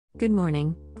Good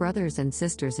morning, brothers and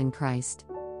sisters in Christ.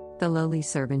 The lowly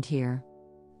servant here.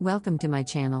 Welcome to my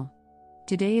channel.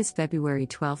 Today is February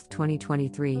 12,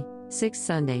 2023, 6th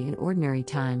Sunday in Ordinary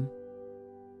Time.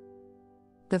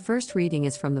 The first reading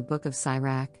is from the book of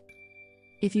Sirach.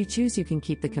 If you choose, you can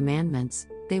keep the commandments,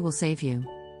 they will save you.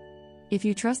 If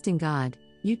you trust in God,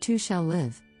 you too shall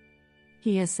live.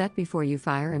 He has set before you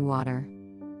fire and water.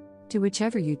 To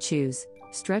whichever you choose,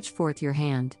 stretch forth your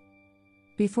hand.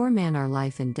 Before man are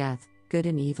life and death, good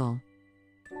and evil.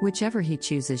 Whichever he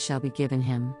chooses shall be given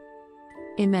him.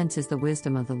 Immense is the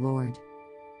wisdom of the Lord.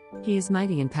 He is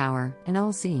mighty in power, and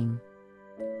all-seeing.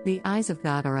 The eyes of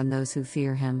God are on those who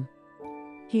fear him.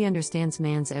 He understands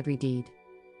man's every deed.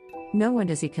 No one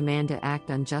does he command to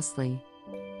act unjustly.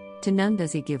 To none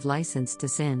does he give license to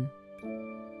sin.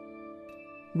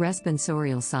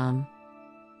 Responsorial Psalm.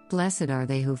 Blessed are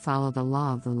they who follow the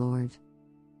law of the Lord.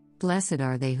 Blessed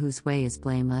are they whose way is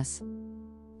blameless,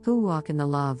 who walk in the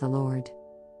law of the Lord.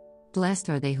 Blessed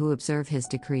are they who observe his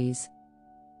decrees,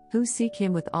 who seek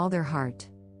him with all their heart.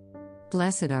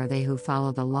 Blessed are they who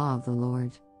follow the law of the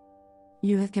Lord.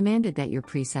 You have commanded that your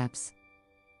precepts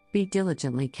be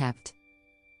diligently kept.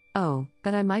 Oh,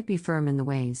 that I might be firm in the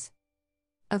ways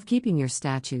of keeping your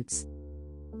statutes.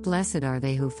 Blessed are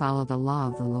they who follow the law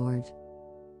of the Lord.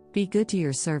 Be good to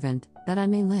your servant, that I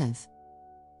may live,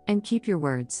 and keep your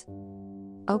words.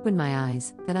 Open my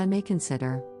eyes, that I may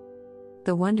consider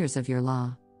the wonders of your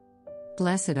law.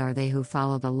 Blessed are they who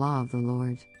follow the law of the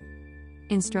Lord.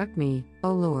 Instruct me,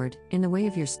 O Lord, in the way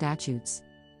of your statutes,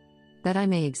 that I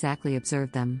may exactly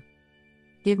observe them.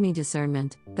 Give me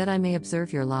discernment, that I may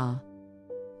observe your law,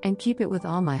 and keep it with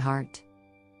all my heart.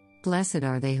 Blessed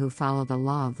are they who follow the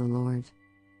law of the Lord.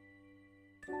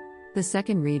 The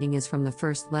second reading is from the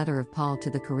first letter of Paul to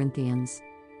the Corinthians.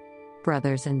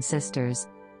 Brothers and sisters,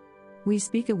 we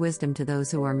speak a wisdom to those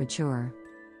who are mature,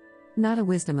 not a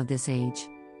wisdom of this age,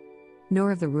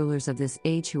 nor of the rulers of this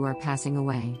age who are passing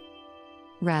away.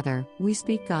 Rather, we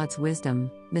speak God's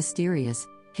wisdom, mysterious,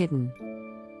 hidden,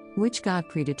 which God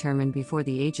predetermined before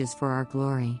the ages for our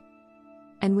glory,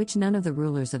 and which none of the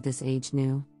rulers of this age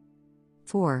knew.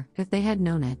 For, if they had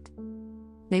known it,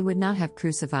 they would not have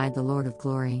crucified the Lord of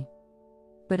glory.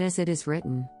 But as it is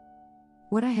written,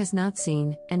 what eye has not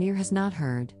seen, and ear has not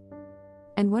heard,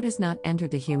 and what has not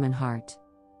entered the human heart,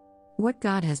 what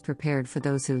God has prepared for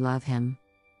those who love him,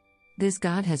 this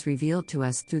God has revealed to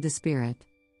us through the Spirit.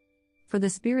 For the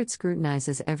Spirit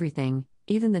scrutinizes everything,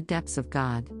 even the depths of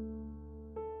God.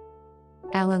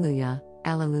 Alleluia,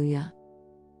 Alleluia.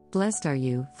 Blessed are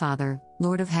you, Father,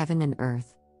 Lord of heaven and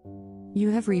earth.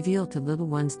 You have revealed to little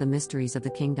ones the mysteries of the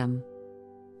kingdom.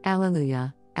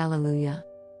 Alleluia, Alleluia.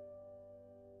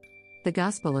 The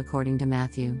Gospel according to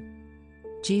Matthew.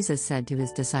 Jesus said to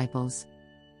his disciples,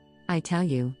 I tell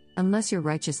you, unless your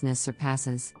righteousness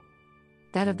surpasses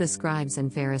that of the scribes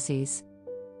and Pharisees,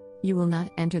 you will not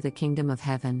enter the kingdom of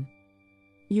heaven.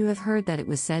 You have heard that it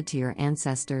was said to your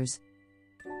ancestors,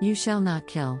 you shall not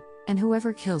kill, and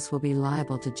whoever kills will be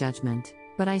liable to judgment.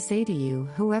 But I say to you,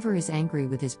 whoever is angry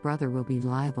with his brother will be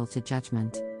liable to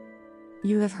judgment.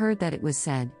 You have heard that it was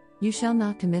said, you shall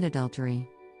not commit adultery.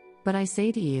 But I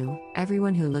say to you,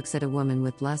 everyone who looks at a woman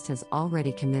with lust has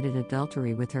already committed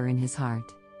adultery with her in his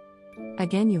heart.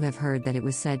 Again, you have heard that it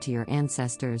was said to your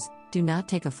ancestors, do not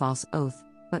take a false oath,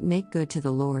 but make good to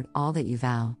the Lord all that you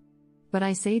vow. But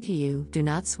I say to you, do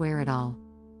not swear at all.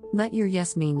 Let your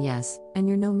yes mean yes, and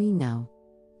your no mean no.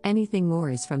 Anything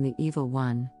more is from the evil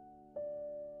one.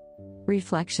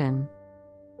 Reflection.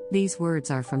 These words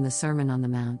are from the Sermon on the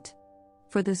Mount.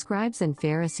 For the scribes and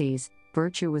Pharisees,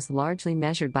 virtue was largely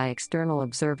measured by external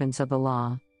observance of the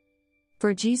law.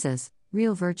 For Jesus,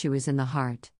 real virtue is in the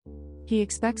heart. He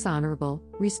expects honorable,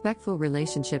 respectful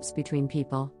relationships between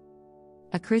people.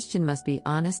 A Christian must be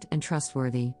honest and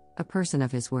trustworthy, a person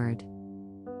of his word.